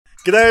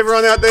G'day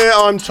everyone out there,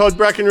 I'm Todd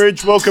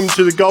Brackenridge. Welcome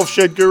to the Golf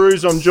Shed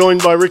Gurus. I'm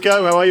joined by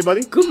Ricko. How are you,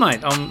 buddy? Good,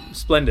 mate. I'm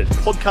splendid.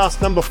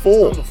 Podcast number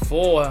 4. Number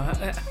 4.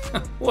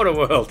 What a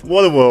world.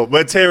 What a world.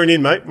 We're tearing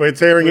in, mate. We're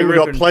tearing in. We've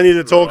got plenty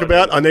to talk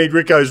about. I need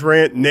Ricko's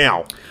rant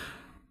now.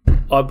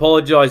 I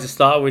apologise to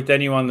start with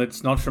anyone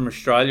that's not from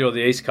Australia or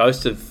the east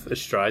coast of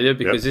Australia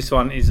because this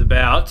one is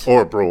about...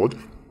 Or abroad.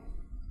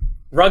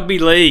 Rugby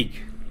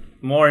league.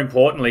 More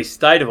importantly,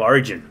 state of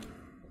origin.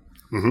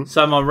 Mm-hmm.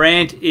 So my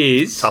rant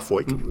is... Tough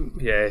week.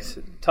 Yes,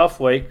 tough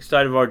week.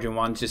 State of origin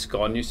one's just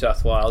gone. New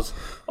South Wales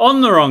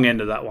on the wrong end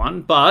of that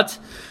one. But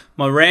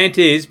my rant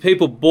is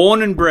people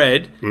born and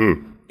bred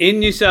in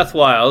New South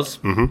Wales.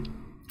 Mm-hmm.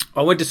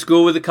 I went to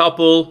school with a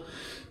couple.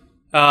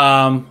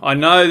 I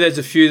know there's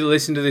a few that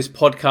listen to this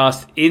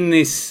podcast in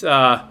this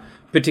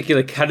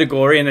particular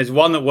category, and there's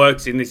one that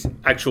works in this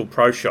actual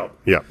pro shop.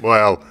 Yeah,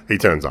 well, he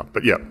turns up,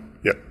 but yeah.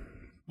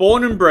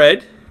 Born and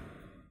bred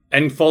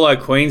and follow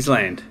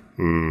Queensland.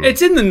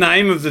 It's in the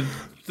name of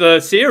the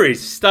series,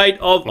 State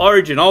of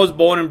Origin. I was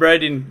born and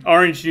bred in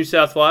Orange, New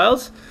South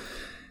Wales,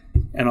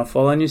 and I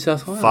follow New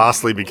South Wales.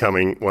 Fastly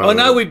becoming one I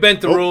know we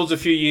bent the rules a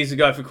few years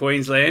ago for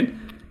Queensland.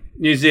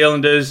 New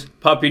Zealanders,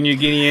 Papua New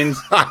Guineans,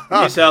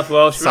 New South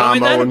Welsh. I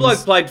mean, that bloke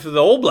played for the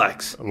All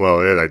Blacks.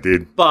 Well, yeah, they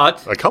did.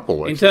 But a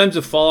couple. In terms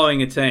of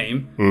following a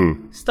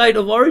team, State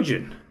of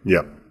Origin.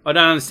 Yep. I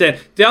don't understand.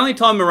 The only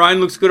time Maroon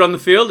looks good on the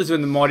field is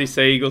when the mighty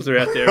Sea Eagles are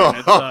out there. In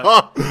it,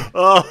 so.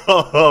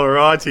 Oh,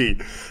 righty.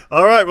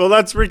 All right, well,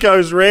 that's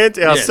Ricko's rant,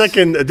 our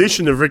second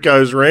edition of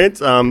Ricko's rant.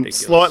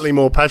 Slightly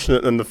more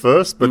passionate than the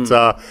first, but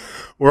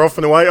we're off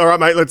and away. All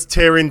right, mate, let's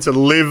tear into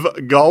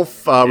LIV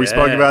Golf. We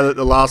spoke about it at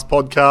the last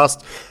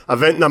podcast.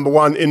 Event number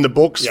 1 in the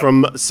books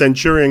from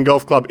Centurion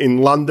Golf Club in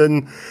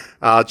London.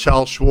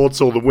 Charles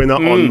Schwartzel, the winner,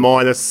 on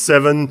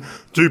 -7.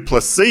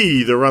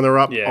 Duplessis, the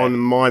runner-up, on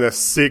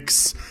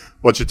 -6.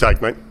 What's your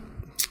take, mate?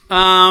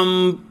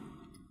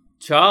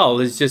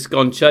 Charles has just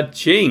gone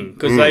cha-ching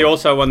because they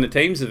also won the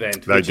teams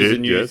event, which is a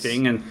new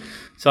thing. And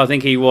so I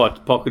think he,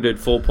 pocketed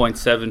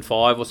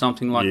 4.75 or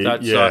something like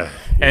that. Yeah.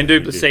 And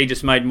Duplessis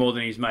just made more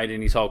than he's made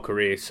in his whole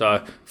career.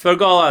 So for a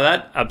guy like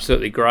that,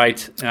 absolutely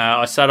great.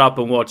 I sat up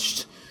and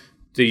watched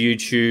the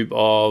YouTube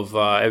of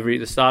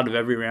the start of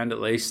every round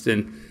at least.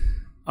 And,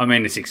 I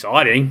mean, it's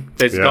exciting.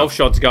 There's golf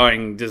shots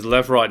going just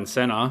left, right and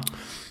centre.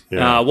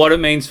 Yeah. What it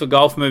means for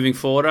golf moving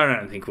forward, I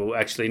don't think we'll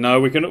actually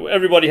know.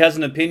 Everybody has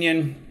an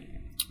opinion,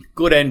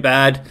 good and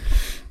bad,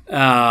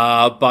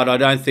 but I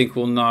don't think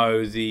we'll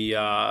know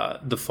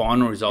the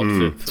final result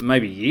for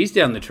maybe years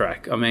down the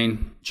track. I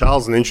mean,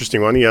 Charles, an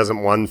interesting one. He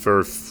hasn't won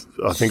for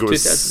I think it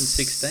was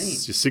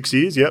 2016, 6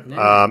 years. Yep.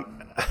 Yeah.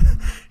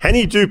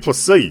 Henny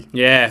Duplessis.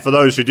 Yeah. For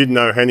those who didn't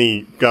know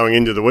Henny going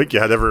into the week, you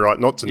had every right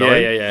not to know.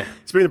 Yeah.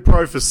 He's been a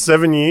pro for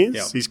 7 years.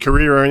 Yep. His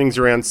career earnings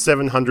around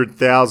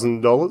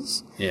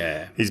 $700,000.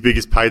 Yeah. His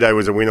biggest payday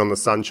was a win on the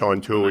Sunshine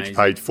Tour, which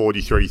paid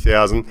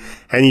 $43,000.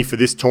 Henny, for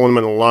this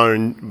tournament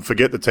alone,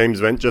 forget the teams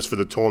event, just for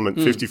the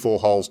tournament, 54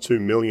 holes, $2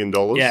 million.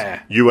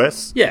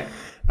 US. Yeah.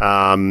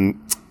 I mean,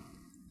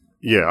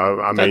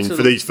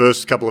 for these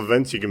first couple of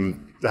events, you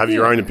can have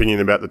your own opinion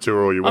about the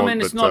tour all you want. I mean,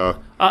 it's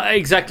not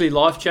exactly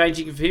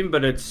life-changing for him,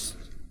 but it's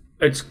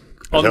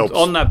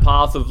on that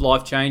path of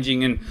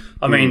life-changing. And,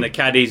 I mean, the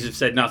caddies have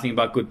said nothing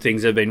but good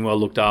things. They've been well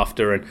looked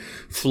after, and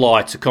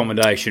flights,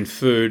 accommodation,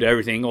 food,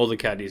 everything. All the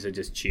caddies are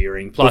just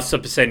cheering. Plus, a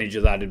percentage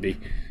of that would be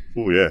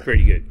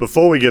pretty good.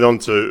 Before we get on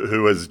to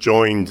who has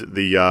joined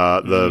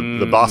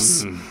the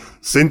bus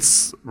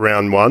since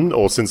round 1,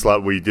 or since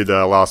we did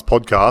our last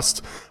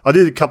podcast, I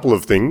did a couple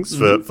of things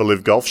for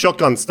LIV Golf.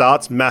 Shotgun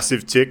starts,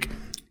 massive tick.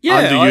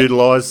 Yeah,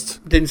 underutilised.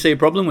 Didn't see a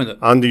problem with it.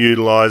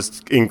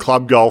 Underutilised in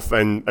club golf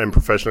and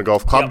professional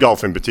golf. Club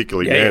golf in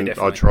particular.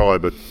 I try,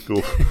 but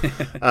cool.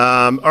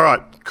 All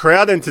right,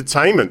 crowd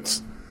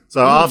entertainment.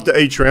 So after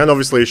each round,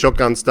 obviously a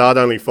shotgun start,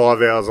 only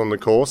 5 hours on the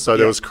course. So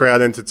there was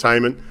crowd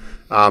entertainment.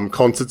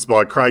 Concerts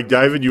by Craig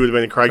David. You would have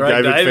been a Craig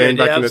David fan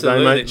back in the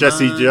day, mate.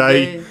 Jessie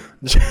J.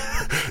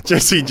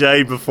 Jessie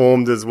J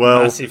performed as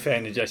well. Massive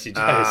fan of Jessie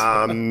J.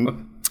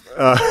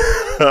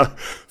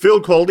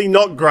 Field quality,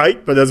 not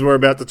great, but as we're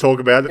about to talk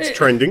about, it's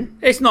trending.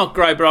 It's not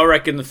great, but I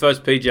reckon the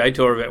first PGA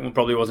Tour event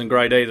probably wasn't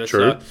great either.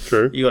 True.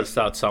 You got to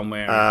start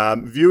somewhere.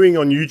 Viewing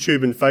on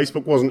YouTube and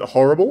Facebook wasn't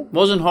horrible.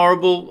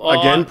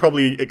 Again,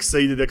 probably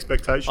exceeded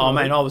expectations. Oh,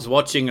 man, I was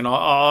watching and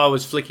I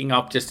was flicking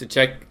up just to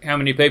check how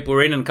many people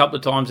were in, and a couple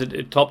of times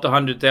it topped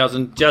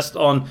 100,000 just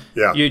on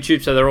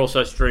YouTube, so they're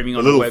also streaming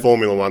on the web. The little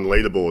Formula 1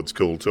 leaderboard's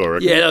cool too, I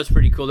reckon. Yeah, that was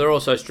pretty cool. They're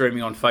also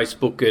streaming on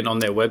Facebook and on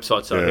their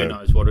website, so who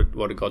knows what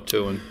it got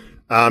to.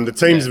 And the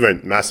teams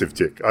event, massive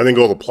tick. I think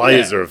all the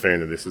players are a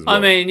fan of this as well. I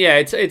mean,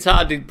 it's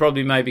hard to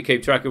probably maybe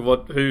keep track of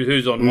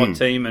who's on what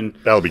team, and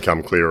that'll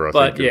become clearer.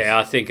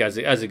 I think as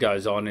it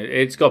goes on,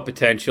 it's got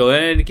potential,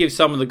 and it gives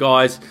some of the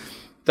guys.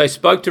 They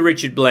spoke to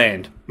Richard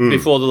Bland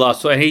before the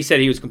last, and he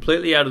said he was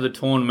completely out of the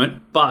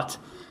tournament, but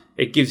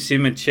it gives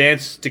him a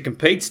chance to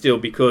compete still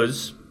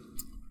because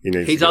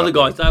his other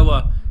guys, they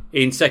were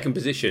in second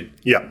position.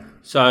 Yeah.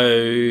 So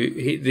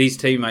these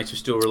teammates were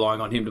still relying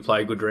on him to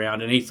play a good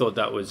round, and he thought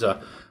that was a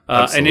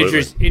An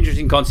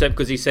interesting concept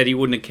because he said he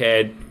wouldn't have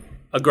cared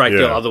a great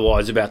deal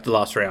otherwise about the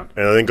last round.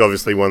 And I think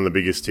obviously one of the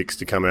biggest ticks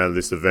to come out of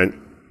this event,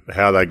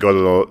 how they got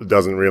it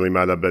doesn't really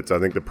matter, but I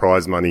think the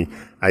prize money,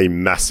 a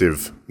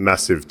massive,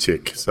 massive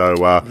tick.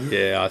 So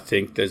I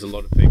think there's a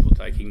lot of people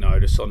taking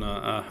notice on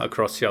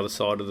across the other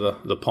side of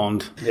the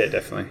pond. Yeah,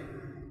 definitely.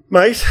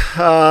 Mate,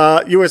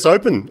 US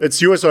Open.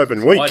 It's US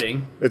Open Exciting.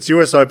 week. It's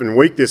US Open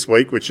week this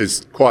week, which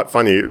is quite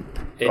funny.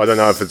 I don't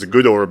know if it's a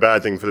good or a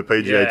bad thing for the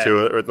PGA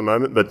Tour at the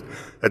moment, but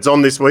it's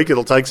on this week.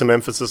 It'll take some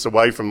emphasis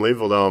away from LIV,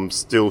 although I'm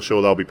still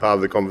sure they'll be part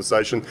of the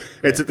conversation.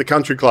 It's at the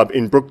Country Club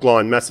in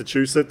Brookline,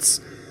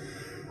 Massachusetts.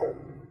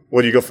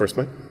 What do you got for us,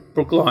 mate?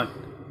 Brookline.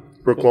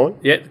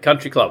 Yeah, the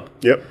Country Club.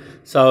 Yep.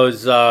 So it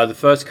was the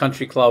first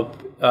country club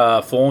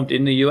formed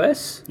in the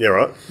US. Yeah,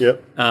 right.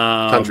 Yep.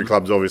 Country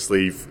clubs,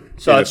 obviously, in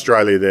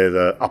Australia, they're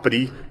the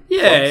uppity.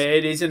 Yeah, clubs.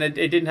 it is, and it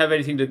didn't have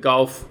anything to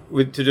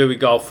do with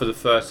golf for the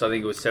first, I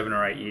think it was 7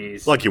 or 8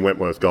 years. Like your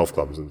Wentworth golf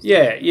clubs and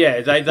stuff.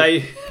 Yeah.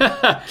 They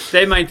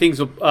their main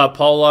things were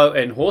polo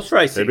and horse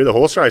racing. They'd be the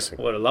horse racing.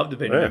 I would have loved to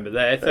be a member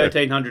there.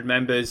 1,300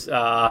 members.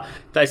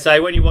 They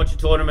say when you watch a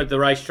tournament, the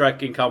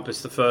racetrack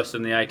encompass the first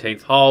and the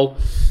 18th hole.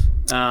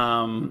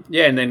 And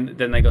then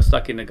they got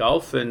stuck into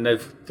golf, and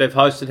they've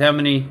hosted how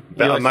many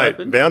US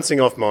Opens? Bouncing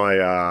off my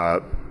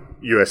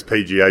US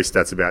PGA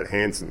stats about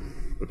Hanson,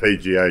 the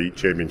PGA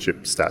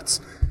Championship stats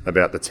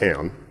about the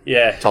town,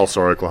 Tulsa,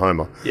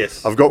 Oklahoma.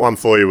 Yes, I've got one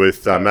for you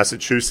with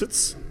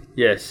Massachusetts.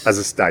 Yes, as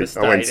a state.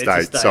 I went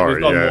state. Sorry,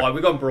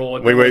 we've gone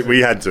broad. We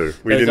had to.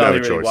 We didn't have a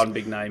choice. Really one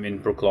big name in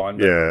Brookline.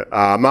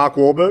 Mark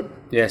Wahlberg.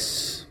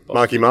 Yes, Boston.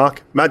 Marky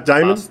Mark. Matt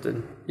Damon.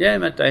 Boston. Yeah,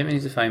 Matt Damon.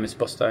 He's a famous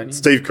Bostonian.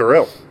 Steve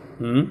Carell.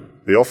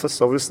 The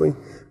Office, obviously.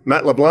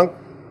 Matt LeBlanc.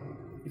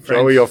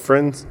 Joey, your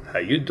friends. How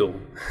you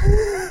doing?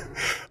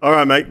 All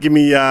right, mate. Give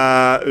me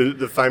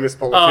the famous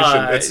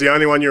politician. It's the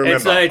only one you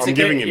remember. I'm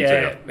giving him to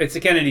you. It's the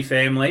Kennedy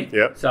family.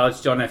 Yep. So it's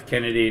John F.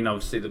 Kennedy and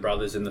obviously the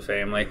brothers in the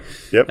family.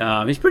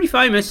 Yep. He's pretty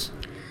famous.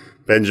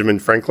 Benjamin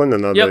Franklin,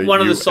 another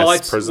one of the US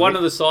sites. president. One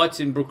of the sites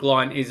in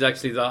Brookline is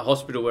actually the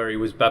hospital where he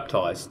was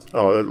baptised.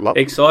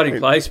 Exciting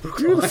place,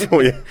 Brookline.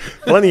 Beautiful, yeah.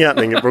 Plenty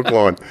happening at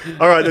Brookline.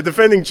 All right, the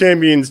defending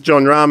champions,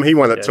 John Rahm, he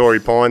won at Torrey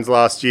Pines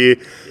last year.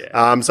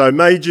 So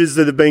majors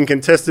that have been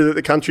contested at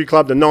the Country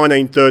Club, the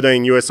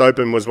 1913 US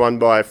Open was won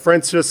by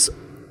Francis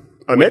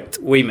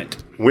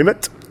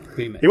Ouimet.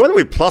 He won it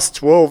with plus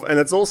 12, and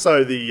it's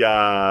also the,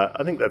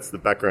 I think that's the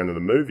background of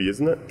the movie,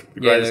 isn't it?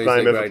 The greatest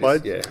game ever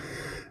played. Yeah.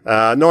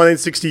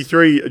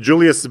 1963,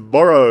 Julius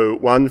Borrow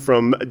won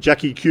from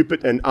Jackie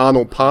Cupid and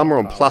Arnold Palmer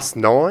on plus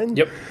 9.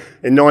 Yep.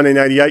 In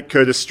 1988,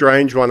 Curtis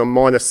Strange won on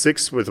minus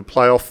 6 with a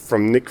playoff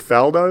from Nick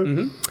Faldo.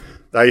 Mm-hmm.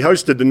 They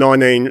hosted the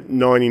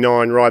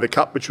 1999 Ryder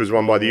Cup, which was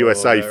won by the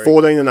USA,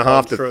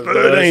 14.5 to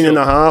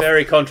 13.5.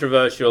 Very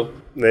controversial.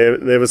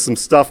 There was some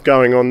stuff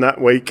going on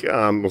that week.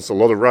 There was a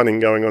lot of running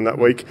going on that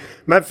week.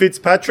 Matt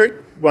Fitzpatrick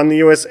won the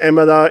US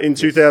Amateur in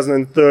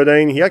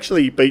 2013. He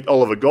actually beat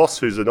Oliver Goss,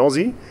 who's an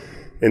Aussie,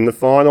 in the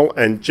final,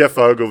 and Jeff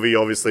Ogilvy,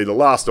 obviously the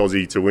last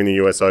Aussie to win a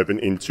US Open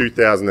in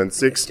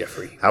 2006.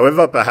 Jeffrey.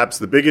 However, perhaps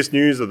the biggest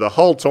news of the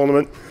whole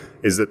tournament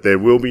is that there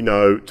will be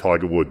no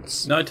Tiger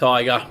Woods. No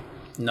Tiger.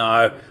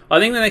 No. I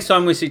think the next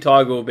time we see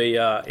Tiger will be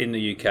in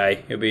the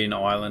UK. He'll be in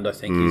Ireland, I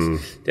think.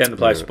 He's down to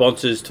play a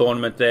sponsors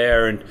tournament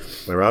there. And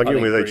we're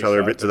arguing with each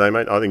other a bit today,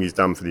 mate. I think he's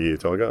done for the year,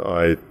 Tiger.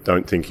 I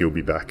don't think he'll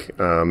be back.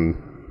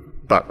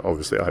 But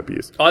obviously I hope he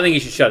is. I think he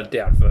should shut it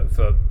down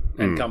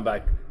and come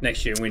back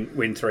next year and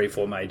win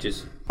 3-4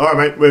 majors. All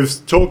right, mate.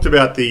 We've talked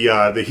about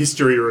the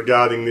history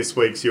regarding this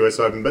week's US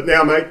Open, but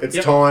now, mate, it's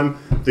time.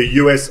 The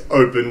US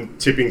Open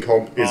tipping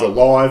comp is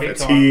alive.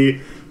 It's here.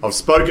 I've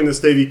spoken to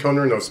Stevie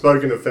Conner and I've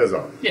spoken to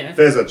Fezza. Yeah.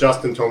 Fezza,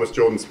 Justin Thomas,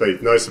 Jordan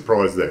Spieth. No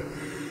surprise there.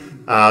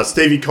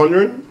 Stevie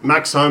Conner,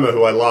 Max Homer,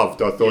 who I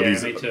loved. I thought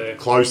he's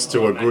close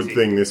to a good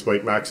thing this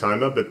week, Max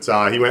Homer. But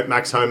he went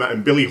Max Homer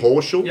and Billy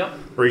Horschel,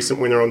 recent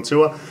winner on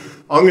tour.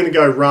 I'm going to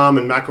go Rahm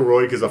and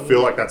McIlroy because I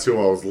feel like that's who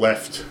I was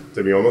left,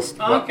 to be honest.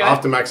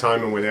 After Max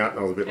Homer went out,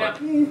 I was a bit like,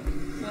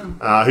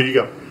 who you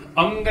got?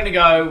 I'm going to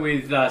go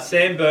with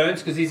Sam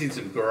Burns because he's in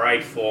some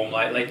great form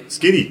lately.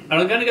 Skiddy. And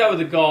I'm going to go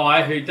with a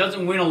guy who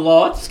doesn't win a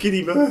lot.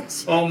 Skiddy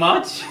Burns. Or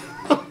much.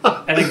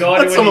 And a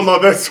guy That's some of my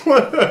best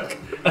work.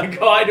 A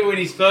guy to win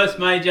his first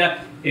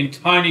major in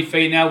Tony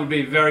Finau would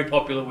be a very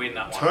popular win,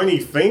 that one. Tony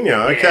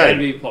Finau, okay. Yeah, it'd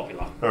be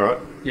popular. All right.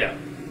 Yeah.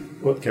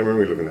 What camera are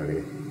we looking at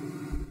here?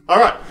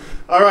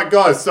 All right,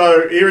 guys,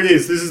 so here it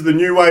is. This is the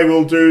new way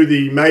we'll do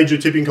the major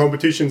tipping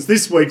competitions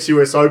this week's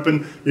US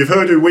Open. You've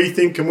heard who we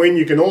think can win.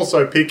 You can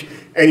also pick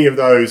any of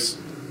those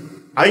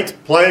 8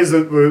 players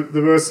that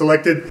were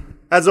selected.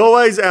 As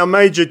always, our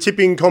major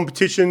tipping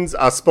competitions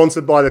are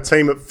sponsored by the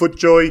team at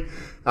FootJoy,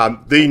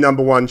 the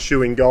number one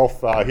shoe in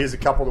golf. Here's a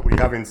couple that we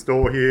have in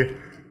store here.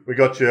 We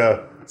got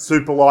your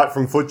Super Light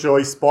from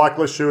FootJoy,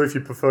 spikeless shoe if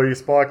you prefer your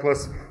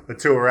spikeless. The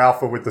Tour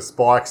Alpha with the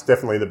spikes,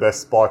 definitely the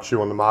best spike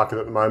shoe on the market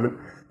at the moment.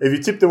 If you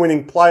tip the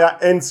winning player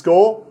and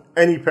score,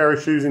 any pair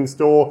of shoes in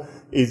store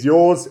is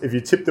yours. If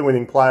you tip the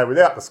winning player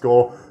without the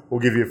score,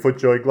 we'll give you a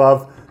FootJoy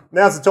glove.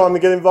 Now's the time to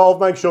get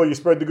involved. Make sure you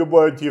spread the good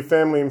word to your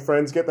family and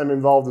friends. Get them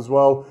involved as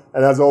well.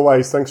 And as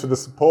always, thanks for the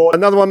support.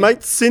 Another one,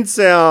 mate. Since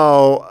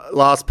our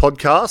last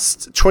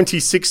podcast,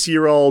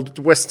 26-year-old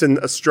Western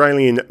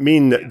Australian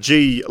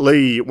Minjee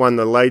Lee won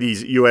the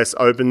ladies' US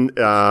Open.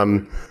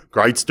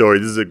 Great story.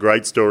 This is a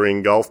great story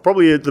in golf.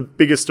 Probably the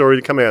biggest story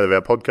to come out of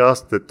our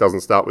podcast that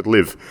doesn't start with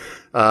LIV.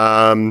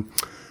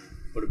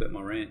 What about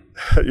my rant?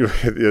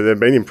 They've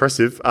been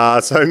impressive.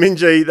 So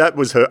Minjee, that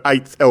was her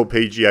 8th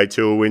LPGA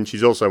Tour win.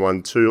 She's also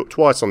won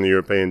twice on the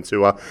European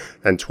Tour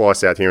and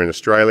twice out here in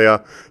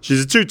Australia.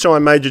 She's a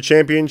 2-time major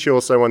champion. She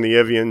also won the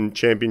Evian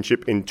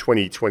Championship in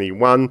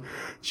 2021.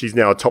 She's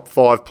now a top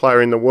 5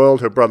 player in the world.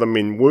 Her brother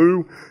Min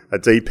Woo, a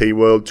DP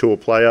World Tour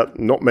player,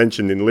 not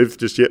mentioned in LIV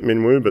just yet,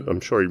 Min Woo, but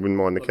I'm sure he wouldn't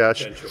mind the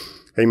cash.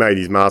 He made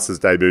his Masters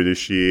debut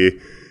this year.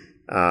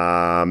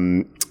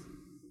 So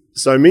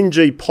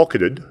Minjee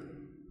pocketed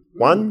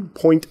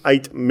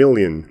 $1.8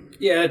 million.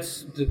 Yeah,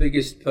 it's the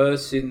biggest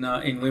purse in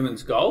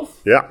women's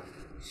golf. Yeah.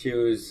 She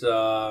was,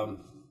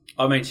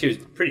 she was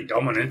pretty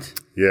dominant.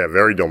 Yeah,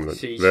 very dominant.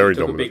 She very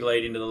took dominant. a big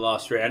lead into the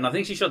last round. I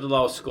think she shot the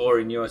lowest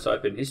score in US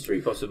Open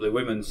history, possibly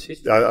women's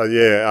history.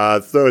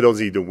 Third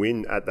Aussie to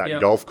win at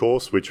that golf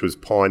course, which was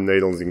Pine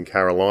Needles in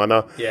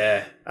Carolina.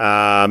 Yeah.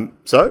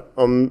 So,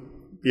 on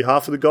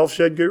behalf of the Golf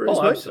Shed Gurus,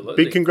 mate,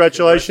 absolutely. big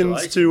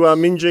congratulations to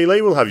Minjee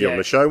Lee. We'll have you on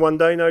the show one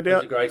day, no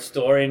doubt. It's a great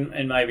story,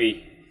 and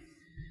maybe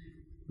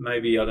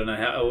I don't know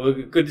how.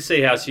 Good to see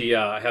how she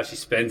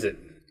spends it.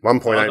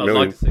 1.8 million. I'd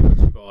like to see what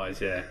she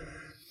buys. Yeah.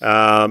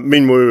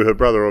 Min Woo, her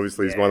brother,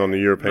 obviously has won on the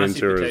European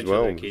Tour as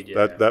well. Kid,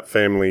 that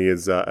family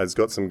has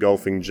got some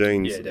golfing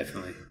genes. Yeah,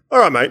 definitely. All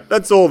right, mate.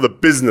 That's all the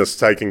business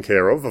taken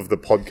care of the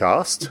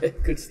podcast. Yeah,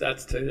 good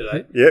stats too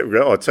today. Yeah,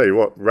 well, I'll tell you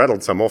what,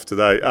 rattled some off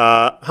today.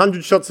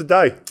 100 shots a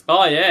day.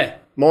 Oh yeah.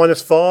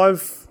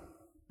 -5,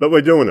 but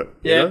we're doing it.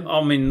 Yeah, you know?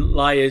 I'm in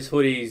layers,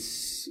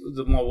 hoodies,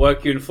 my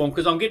work uniform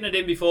because I'm getting it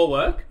in before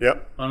work.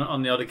 Yep.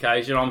 On the odd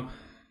occasion, And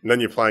then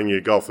you're playing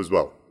your golf as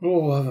well. I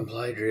haven't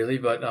played really,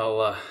 but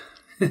I'll.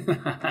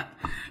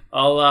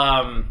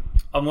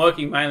 I'm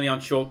working mainly on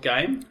short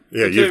game.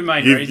 Yeah, you've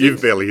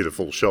barely hit a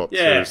full shot. Yeah,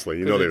 seriously,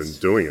 you're not even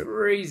doing it.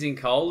 Freezing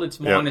cold. It's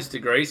minus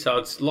degrees, so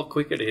it's a lot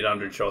quicker to hit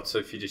 100 shots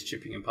if you're just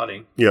chipping and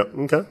putting. Yeah.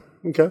 Okay.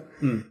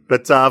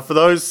 But for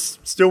those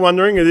still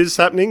wondering, it is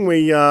happening.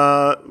 When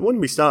did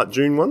we start?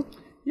 June 1?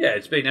 Yeah,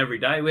 it's been every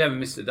day. We haven't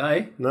missed a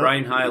day. No.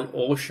 Rain, hail,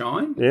 or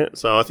shine. Yeah,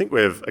 so I think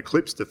we've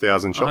eclipsed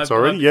 1,000 shots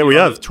already. Yeah, we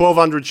have.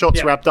 1,200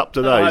 shots wrapped up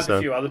today. I hope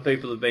a few other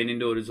people have been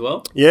into it as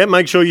well. Yeah,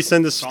 make sure you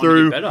send us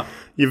through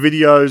your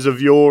videos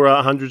of your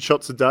 100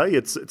 shots a day.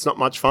 It's not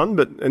much fun,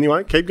 but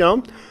anyway, keep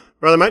going.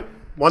 Right, mate,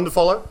 one to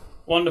follow.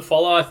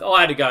 I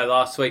had to go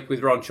last week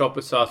with Ron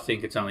Chopper, so I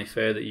think it's only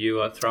fair that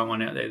you throw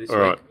one out there this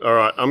week. All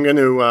right. I'm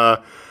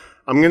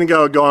going to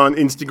go a guy on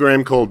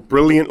Instagram called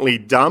Brilliantly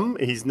Dumb.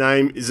 His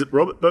name, is it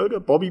Robert Berger?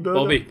 Bobby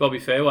Berger? Bobby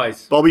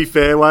Fairways. Bobby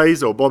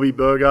Fairways or Bobby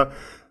Berger.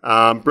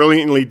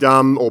 Brilliantly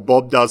Dumb or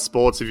Bob Does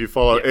Sports. If you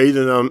follow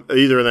either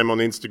of them on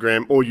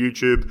Instagram or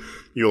YouTube,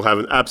 you'll have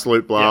an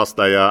absolute blast.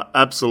 They are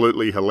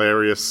absolutely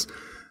hilarious.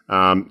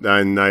 And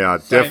they are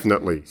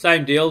definitely...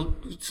 Same deal.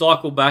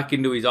 Cycle back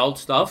into his old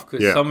stuff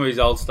because some of his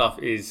old stuff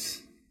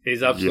is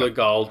absolute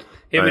gold.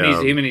 Him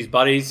and his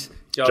buddies,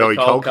 Joey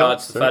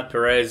Colcarts, Fat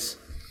Perez...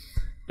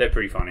 They're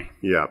pretty funny.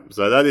 Yeah.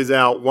 So that is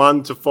our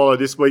one to follow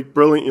this week.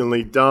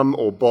 Brilliantly Dumb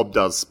or Bob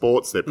Does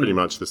Sports. They're pretty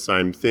much the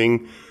same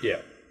thing. Yeah.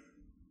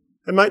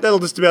 And, mate, that'll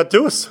just about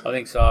do us. I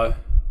think so.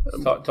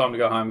 It's time to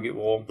go home and get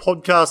warm.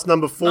 Podcast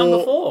number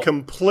 4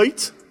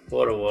 complete.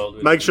 What a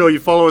world. Make sure you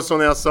follow us on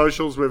our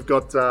socials. We've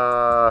got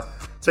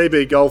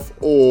TB Golf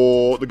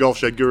or the Golf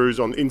Shed Gurus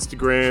on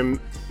Instagram.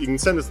 You can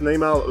send us an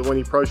email at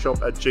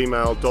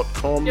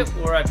thewennyproshop@gmail.com. Yep,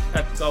 or at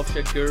Golf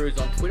Shed Gurus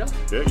on Twitter.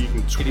 Yeah, you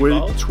can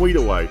tweet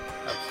away.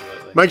 Absolutely.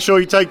 Make sure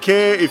you take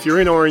care. If you're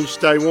in Orange,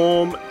 stay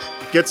warm.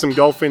 Get some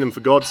golf in, and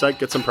for God's sake,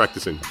 get some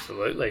practice in.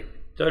 Absolutely.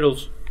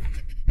 Toodles.